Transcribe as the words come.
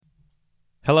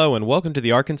Hello and welcome to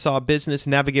the Arkansas Business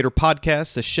Navigator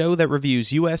Podcast, the show that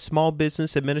reviews U.S. Small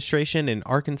Business Administration and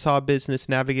Arkansas Business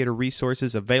Navigator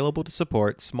resources available to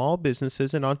support small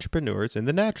businesses and entrepreneurs in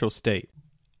the natural state.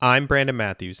 I'm Brandon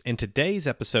Matthews, and today's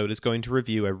episode is going to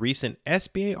review a recent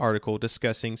SBA article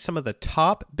discussing some of the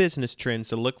top business trends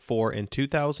to look for in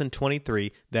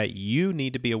 2023 that you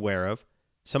need to be aware of,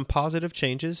 some positive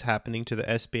changes happening to the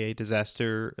SBA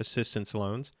disaster assistance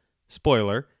loans,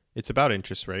 spoiler, it's about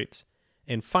interest rates,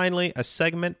 and finally, a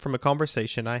segment from a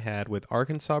conversation I had with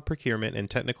Arkansas Procurement and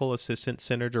Technical Assistance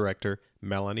Center Director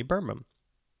Melanie Berman.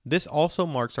 This also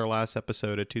marks our last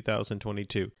episode of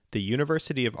 2022. The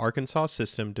University of Arkansas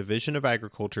System Division of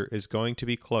Agriculture is going to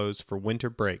be closed for winter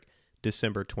break,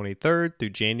 December 23rd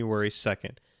through January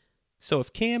 2nd. So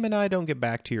if Cam and I don't get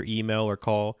back to your email or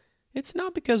call, it's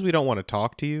not because we don't want to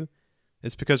talk to you.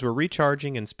 It's because we're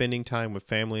recharging and spending time with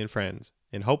family and friends,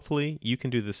 and hopefully you can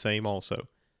do the same also.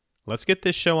 Let's get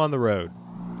this show on the road.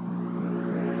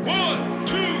 1,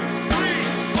 2, 3,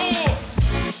 4.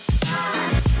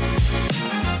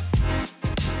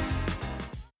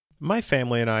 My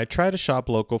family and I try to shop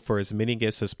local for as many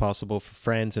gifts as possible for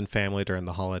friends and family during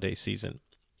the holiday season.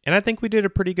 And I think we did a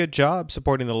pretty good job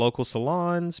supporting the local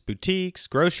salons, boutiques,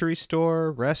 grocery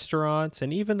store, restaurants,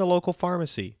 and even the local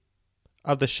pharmacy.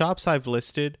 Of the shops I've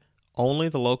listed, only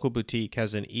the local boutique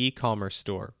has an e-commerce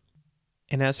store.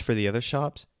 And as for the other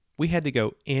shops, we had to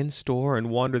go in-store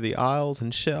and wander the aisles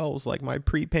and shelves like my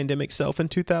pre-pandemic self in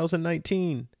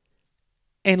 2019.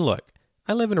 And look,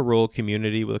 I live in a rural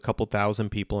community with a couple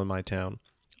thousand people in my town.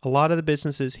 A lot of the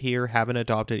businesses here haven't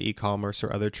adopted e-commerce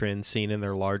or other trends seen in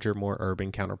their larger, more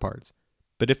urban counterparts.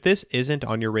 But if this isn't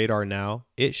on your radar now,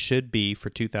 it should be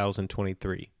for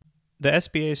 2023. The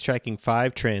SBA is tracking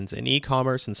 5 trends, and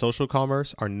e-commerce and social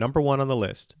commerce are number 1 on the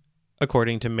list.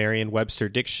 According to Merriam-Webster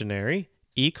Dictionary,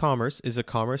 e-commerce is a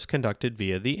commerce conducted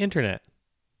via the internet.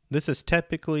 This has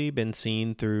typically been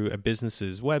seen through a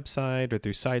business's website or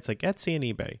through sites like Etsy and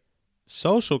eBay.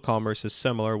 Social commerce is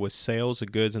similar, with sales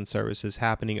of goods and services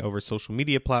happening over social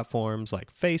media platforms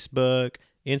like Facebook,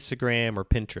 Instagram, or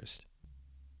Pinterest.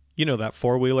 You know that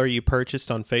four-wheeler you purchased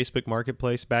on Facebook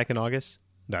Marketplace back in August?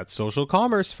 That's social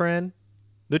commerce, friend.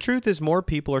 The truth is more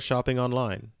people are shopping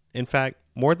online. In fact,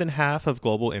 more than half of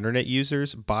global internet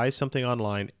users buy something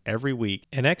online every week,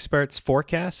 and experts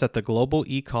forecast that the global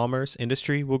e-commerce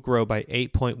industry will grow by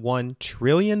 $8.1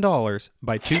 trillion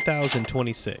by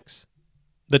 2026.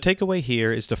 The takeaway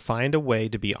here is to find a way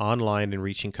to be online and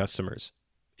reaching customers.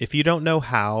 If you don't know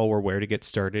how or where to get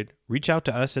started, reach out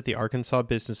to us at the Arkansas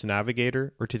Business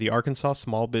Navigator or to the Arkansas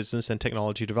Small Business and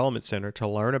Technology Development Center to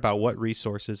learn about what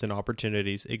resources and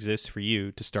opportunities exist for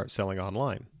you to start selling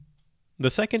online. The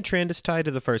second trend is tied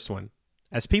to the first one.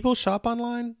 As people shop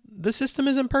online, the system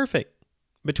isn't perfect.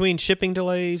 Between shipping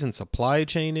delays and supply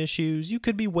chain issues, you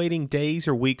could be waiting days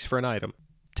or weeks for an item.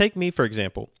 Take me, for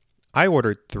example. I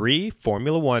ordered 3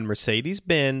 Formula One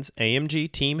Mercedes-Benz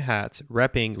AMG team hats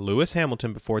repping Lewis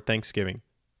Hamilton before Thanksgiving.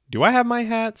 Do I have my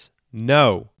hats?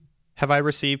 No. Have I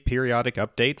received periodic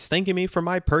updates thanking me for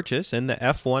my purchase, and the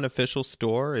F1 official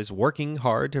store is working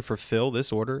hard to fulfill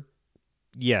this order?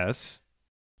 Yes.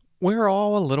 We're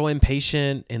all a little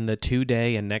impatient in the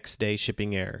 2-day and next day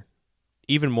shipping era.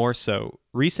 Even more so,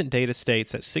 recent data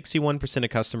states that 61% of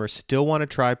customers still want to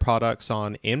try products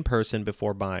on in person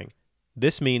before buying.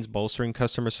 This means bolstering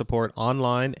customer support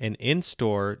online and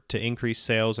in-store to increase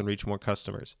sales and reach more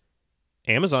customers.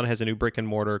 Amazon has a new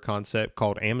brick-and-mortar concept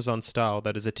called Amazon Style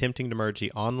that is attempting to merge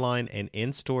the online and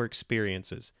in-store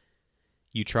experiences.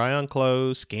 You try on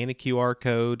clothes, scan a QR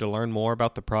code to learn more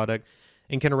about the product,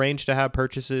 and can arrange to have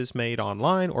purchases made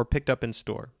online or picked up in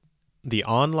store. The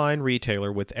online retailer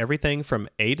with everything from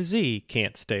A to Z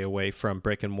can't stay away from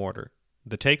brick and mortar.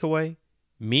 The takeaway?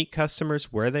 Meet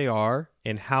customers where they are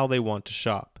and how they want to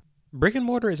shop. Brick and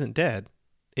mortar isn't dead.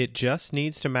 It just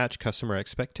needs to match customer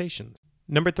expectations.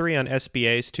 Number 3 on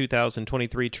SBA's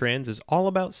 2023 trends is all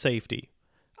about safety.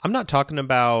 I'm not talking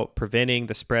about preventing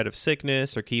the spread of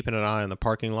sickness or keeping an eye on the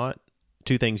parking lot.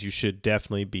 2 things you should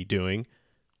definitely be doing.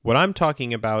 What I'm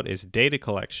talking about is data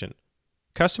collection.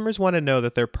 Customers want to know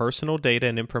that their personal data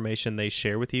and information they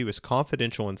share with you is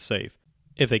confidential and safe.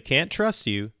 If they can't trust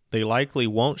you, they likely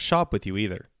won't shop with you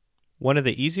either. One of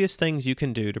the easiest things you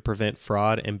can do to prevent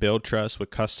fraud and build trust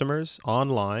with customers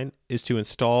online is to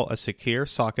install a Secure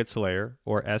Sockets Layer,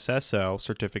 or SSL,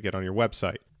 certificate on your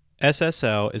website.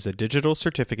 SSL is a digital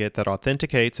certificate that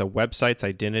authenticates a website's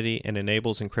identity and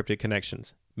enables encrypted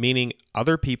connections, meaning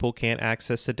other people can't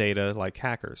access the data like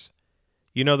hackers.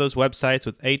 You know those websites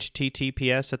with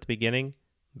HTTPS at the beginning?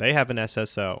 They have an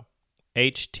SSL.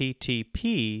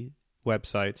 HTTP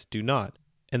websites do not.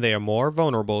 and they are more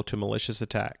vulnerable to malicious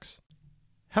attacks.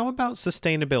 How about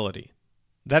sustainability?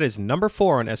 That is number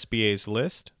 4 on SBA's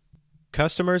list.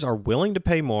 Customers are willing to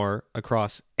pay more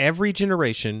across every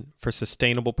generation for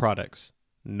sustainable products.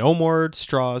 No more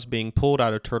straws being pulled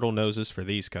out of turtle noses for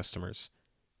these customers.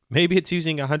 Maybe it's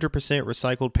using 100%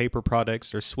 recycled paper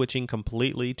products or switching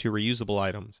completely to reusable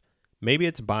items. Maybe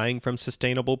it's buying from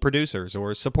sustainable producers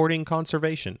or supporting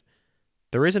conservation.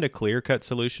 There isn't a clear-cut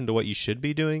solution to what you should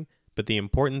be doing, but the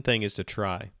important thing is to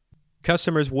try.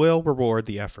 Customers will reward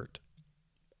the effort.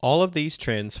 All of these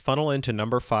trends funnel into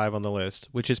number 5 on the list,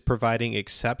 which is providing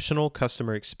exceptional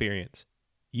customer experience.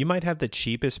 You might have the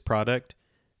cheapest product,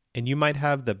 and you might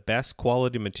have the best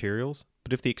quality materials,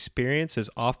 but if the experience is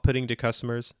off-putting to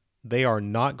customers, they are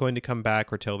not going to come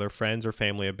back or tell their friends or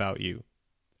family about you,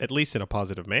 at least in a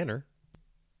positive manner.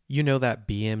 You know that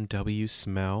BMW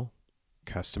smell?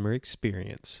 Customer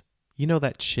experience. You know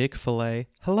that Chick-fil-A,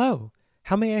 hello,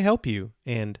 how may I help you?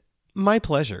 And my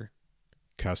pleasure.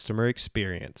 Customer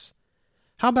experience.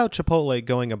 How about Chipotle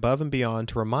going above and beyond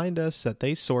to remind us that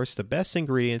they source the best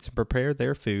ingredients and prepare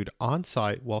their food on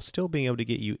site while still being able to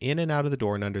get you in and out of the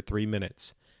door in under 3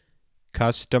 minutes?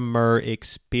 Customer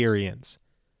experience.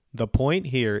 The point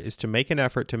here is to make an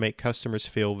effort to make customers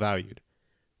feel valued.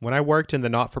 When I worked in the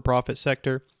not-for-profit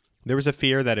sector, there was a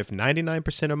fear that if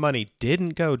 99% of money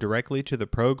didn't go directly to the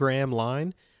program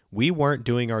line, we weren't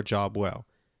doing our job well.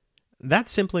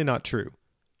 That's simply not true.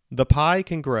 The pie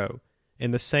can grow,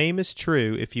 and the same is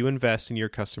true if you invest in your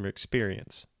customer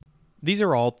experience. These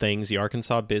are all things the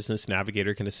Arkansas Business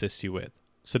Navigator can assist you with,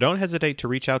 so don't hesitate to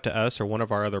reach out to us or one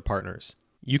of our other partners.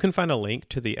 You can find a link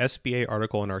to the SBA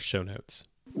article in our show notes.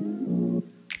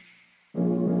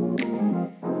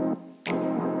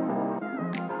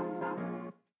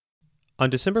 On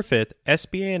December 5th,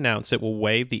 SBA announced it will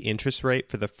waive the interest rate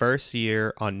for the first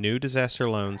year on new disaster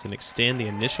loans and extend the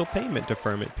initial payment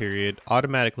deferment period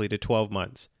automatically to 12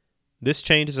 months. This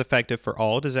change is effective for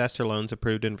all disaster loans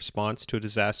approved in response to a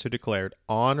disaster declared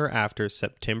on or after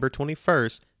September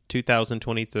 21st,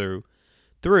 2022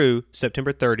 through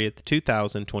September 30th,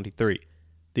 2023.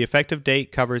 The effective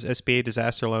date covers SBA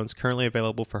disaster loans currently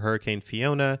available for Hurricane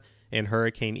Fiona and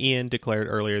Hurricane Ian declared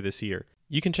earlier this year.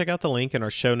 You can check out the link in our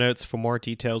show notes for more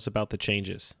details about the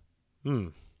changes.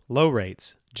 Low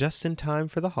rates, just in time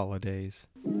for the holidays.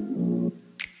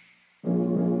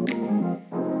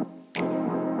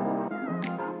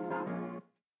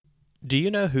 Do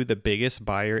you know who the biggest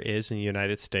buyer is in the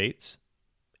United States?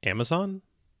 Amazon?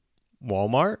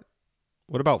 Walmart?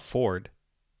 What about Ford?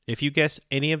 If you guess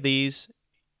any of these,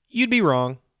 you'd be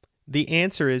wrong. The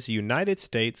answer is United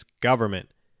States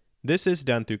government. This is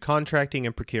done through contracting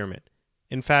and procurement.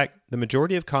 In fact, the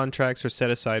majority of contracts are set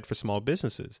aside for small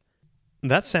businesses.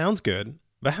 That sounds good,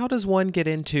 but how does one get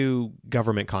into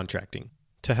government contracting?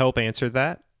 To help answer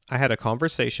that, I had a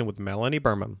conversation with Melanie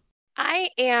Berman. I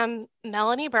am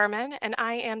Melanie Berman, and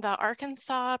I am the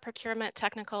Arkansas Procurement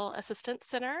Technical Assistance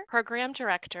Center Program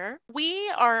Director. We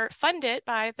are funded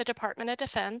by the Department of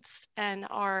Defense and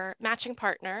our matching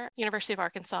partner, University of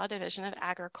Arkansas Division of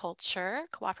Agriculture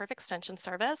Cooperative Extension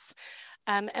Service,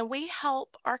 and we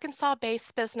help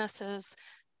Arkansas-based businesses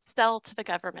sell to the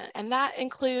government. And that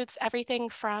includes everything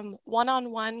from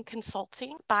one-on-one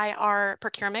consulting by our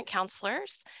procurement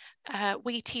counselors.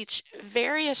 We teach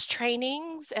various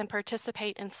trainings and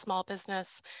participate in small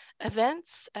business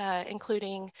events,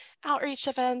 including outreach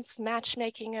events,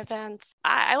 matchmaking events.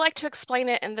 I like to explain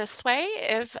it in this way.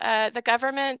 If the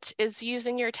government is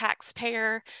using your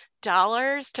taxpayer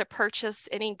dollars to purchase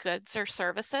any goods or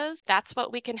services, that's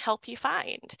what we can help you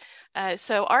find.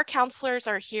 So our counselors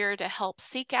are here to help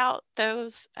seek out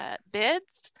those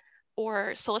bids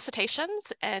or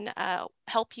solicitations and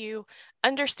help you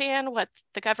understand what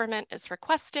the government is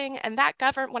requesting. And that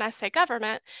when I say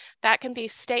government, that can be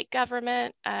state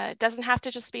government. It doesn't have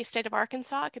to just be state of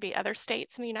Arkansas. It could be other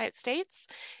states in the United States.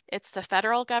 It's the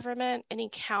federal government, any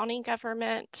county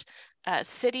government,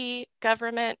 city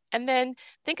government, and then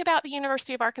think about the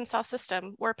University of Arkansas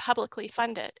system. We're publicly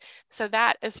funded. So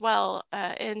that as well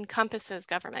encompasses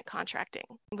government contracting.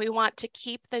 We want to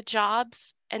keep the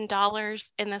jobs and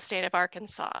dollars in the state of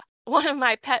Arkansas. One of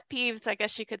my pet peeves, I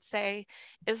guess you could say,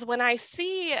 is when I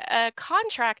see a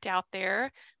contract out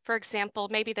there, for example,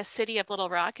 maybe the city of Little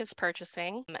Rock is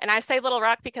purchasing, and I say Little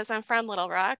Rock because I'm from Little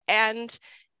Rock, and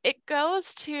it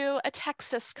goes to a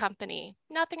Texas company.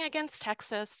 Nothing against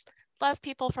Texas. Love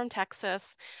people from Texas,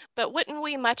 but wouldn't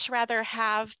we much rather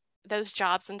have those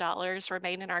jobs and dollars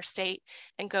remain in our state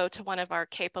and go to one of our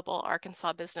capable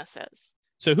Arkansas businesses?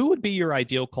 So who would be your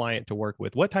ideal client to work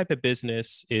with? What type of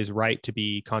business is right to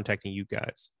be contacting you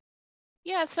guys?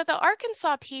 Yeah, so the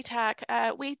Arkansas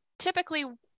PTAC, we typically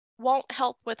won't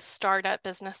help with startup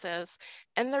businesses.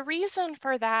 And the reason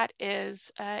for that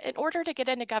is in order to get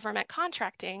into government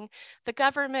contracting, the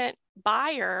government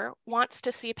buyer wants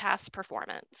to see past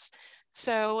performance.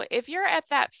 So if you're at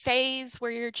that phase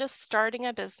where you're just starting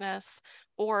a business,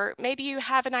 or maybe you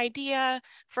have an idea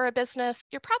for a business,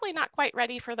 you're probably not quite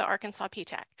ready for the Arkansas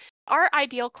PTAC. Our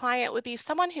ideal client would be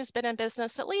someone who's been in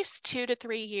business at least 2 to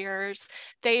 3 years.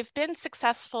 They've been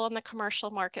successful in the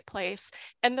commercial marketplace,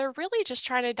 and they're really just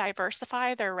trying to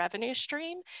diversify their revenue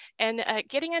stream. And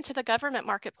getting into the government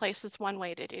marketplace is one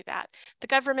way to do that. The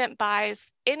government buys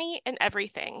any and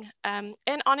everything. And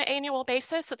on an annual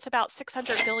basis, it's about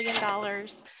 $600 billion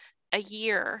a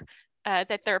year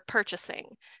that they're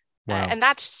purchasing. Wow. And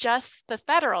that's just the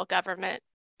federal government.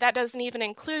 That doesn't even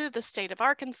include the state of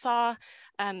Arkansas,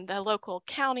 the local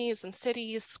counties and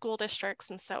cities, school districts,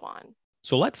 and so on.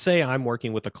 So let's say I'm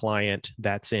working with a client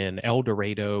that's in El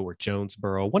Dorado or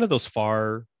Jonesboro, one of those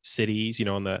far cities,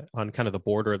 on kind of the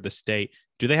border of the state.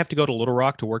 Do they have to go to Little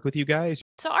Rock to work with you guys?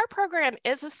 So our program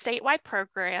is a statewide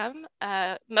program.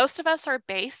 Most of us are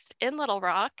based in Little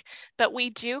Rock, but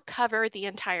we do cover the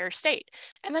entire state.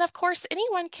 And then, of course,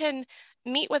 anyone can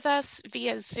meet with us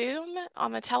via Zoom,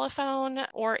 on the telephone,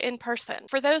 or in person.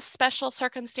 For those special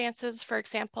circumstances, for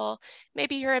example,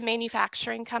 maybe you're a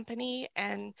manufacturing company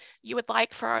and you would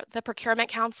like for the procurement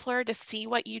counselor to see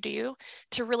what you do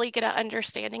to really get an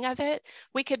understanding of it,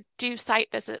 we could do site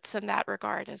visits in that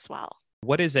regard as well.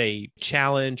 What is a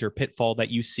challenge or pitfall that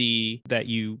you see that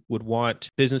you would want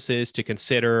businesses to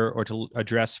consider or to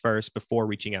address first before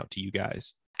reaching out to you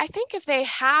guys? I think if they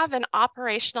have an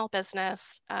operational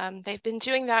business, they've been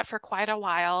doing that for quite a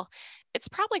while, it's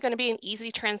probably going to be an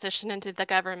easy transition into the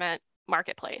government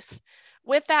marketplace.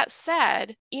 With that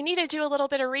said, you need to do a little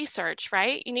bit of research,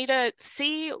 right? You need to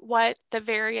see what the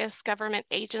various government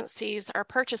agencies are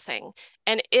purchasing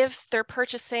and if they're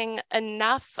purchasing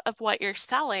enough of what you're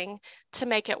selling to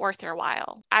make it worth your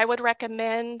while. I would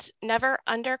recommend never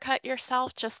undercut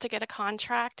yourself just to get a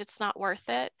contract. It's not worth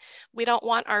it. We don't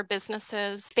want our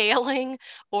businesses failing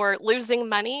or losing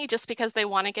money just because they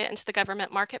want to get into the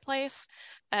government marketplace.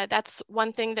 That's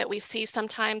one thing that we see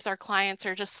sometimes. Our clients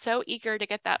are just so eager to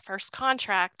get that first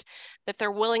contract that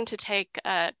they're willing to take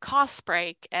a cost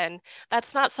break, and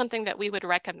that's not something that we would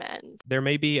recommend. There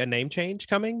may be a name change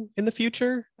coming in the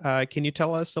future. Can you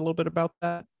tell us a little bit about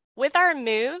that? With our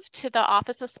move to the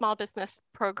Office of Small Business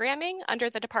Programming under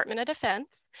the Department of Defense,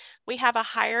 we have a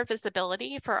higher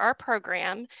visibility for our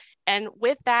program. And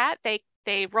with that, they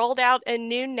rolled out a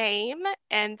new name,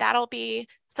 and that'll be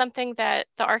something that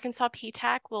the Arkansas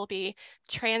PTAC will be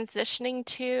transitioning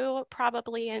to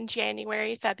probably in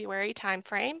January, February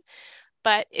timeframe.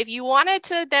 But if you wanted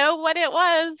to know what it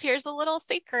was, here's a little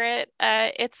secret.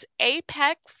 It's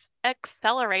Apex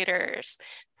Accelerators.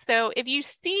 So if you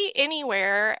see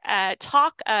anywhere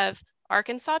talk of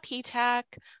Arkansas PTAC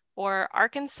or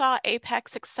Arkansas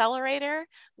Apex Accelerator,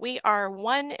 we are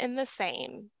one and the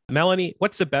same. Melanie,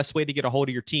 what's the best way to get a hold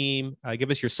of your team? Give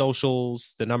us your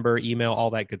socials, the number, email, all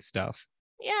that good stuff.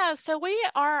 Yeah, so we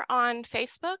are on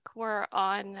Facebook. We're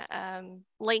on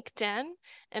LinkedIn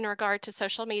in regard to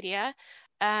social media.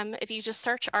 If you just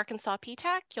search Arkansas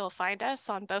PTAC, you'll find us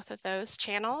on both of those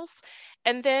channels.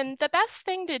 And then the best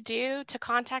thing to do to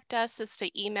contact us is to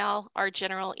email our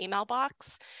general email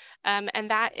box, and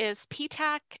that is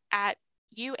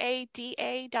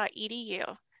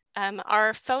ptac@uada.edu.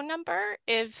 Our phone number,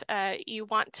 if you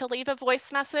want to leave a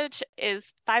voice message,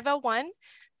 is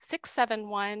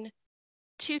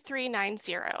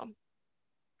 501-671-2390.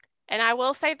 And I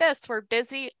will say this, we're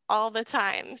busy all the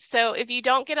time. So if you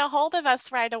don't get a hold of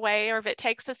us right away, or if it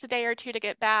takes us a day or two to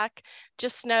get back,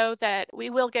 just know that we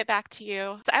will get back to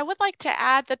you. So I would like to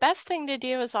add, the best thing to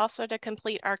do is also to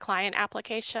complete our client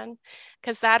application,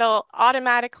 because that'll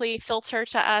automatically filter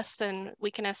to us and we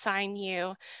can assign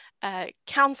you a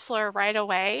counselor right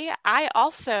away. I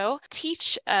also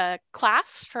teach a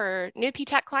class for new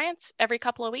PTAC clients every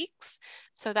couple of weeks.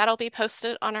 So that'll be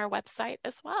posted on our website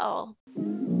as well.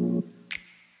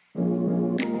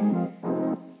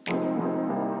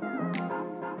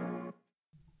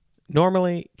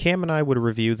 Normally, Cam and I would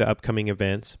review the upcoming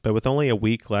events, but with only a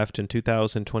week left in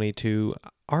 2022,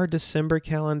 our December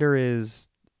calendar is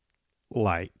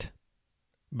light.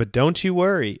 But don't you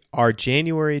worry, our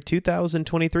January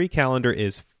 2023 calendar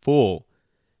is full.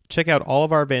 Check out all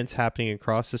of our events happening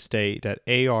across the state at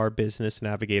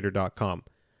arbusinessnavigator.com.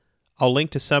 I'll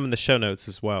link to some in the show notes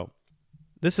as well.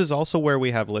 This is also where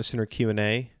we have listener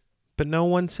Q&A, but no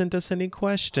one sent us any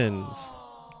questions.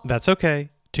 That's okay.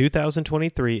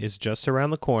 2023 is just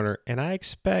around the corner, and I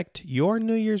expect your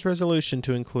New Year's resolution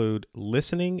to include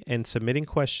listening and submitting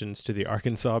questions to the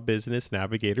Arkansas Business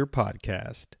Navigator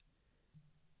podcast.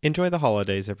 Enjoy the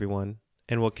holidays, everyone,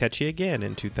 and we'll catch you again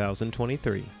in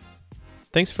 2023.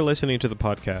 Thanks for listening to the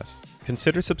podcast.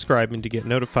 Consider subscribing to get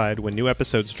notified when new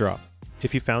episodes drop.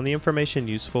 If you found the information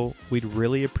useful, we'd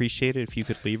really appreciate it if you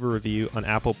could leave a review on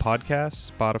Apple Podcasts,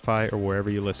 Spotify, or wherever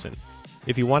you listen.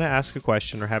 If you want to ask a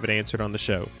question or have it answered on the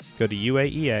show, go to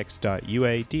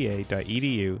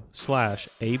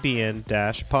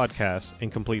uaex.uada.edu/abn-podcast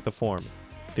and complete the form.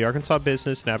 The Arkansas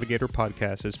Business Navigator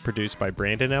podcast is produced by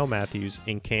Brandon L. Matthews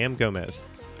and Cam Gomez.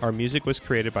 Our music was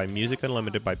created by Music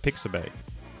Unlimited by Pixabay.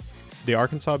 The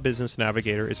Arkansas Business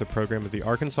Navigator is a program of the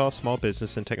Arkansas Small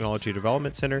Business and Technology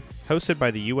Development Center, hosted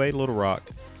by the UA Little Rock,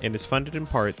 and is funded in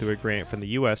part through a grant from the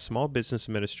U.S. Small Business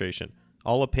Administration.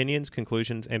 All opinions,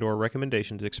 conclusions, and/or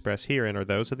recommendations expressed herein are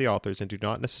those of the authors and do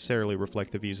not necessarily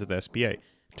reflect the views of the SBA.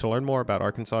 To learn more about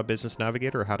Arkansas Business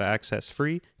Navigator or how to access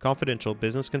free, confidential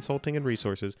business consulting and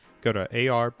resources, go to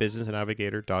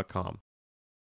arbusinessnavigator.com.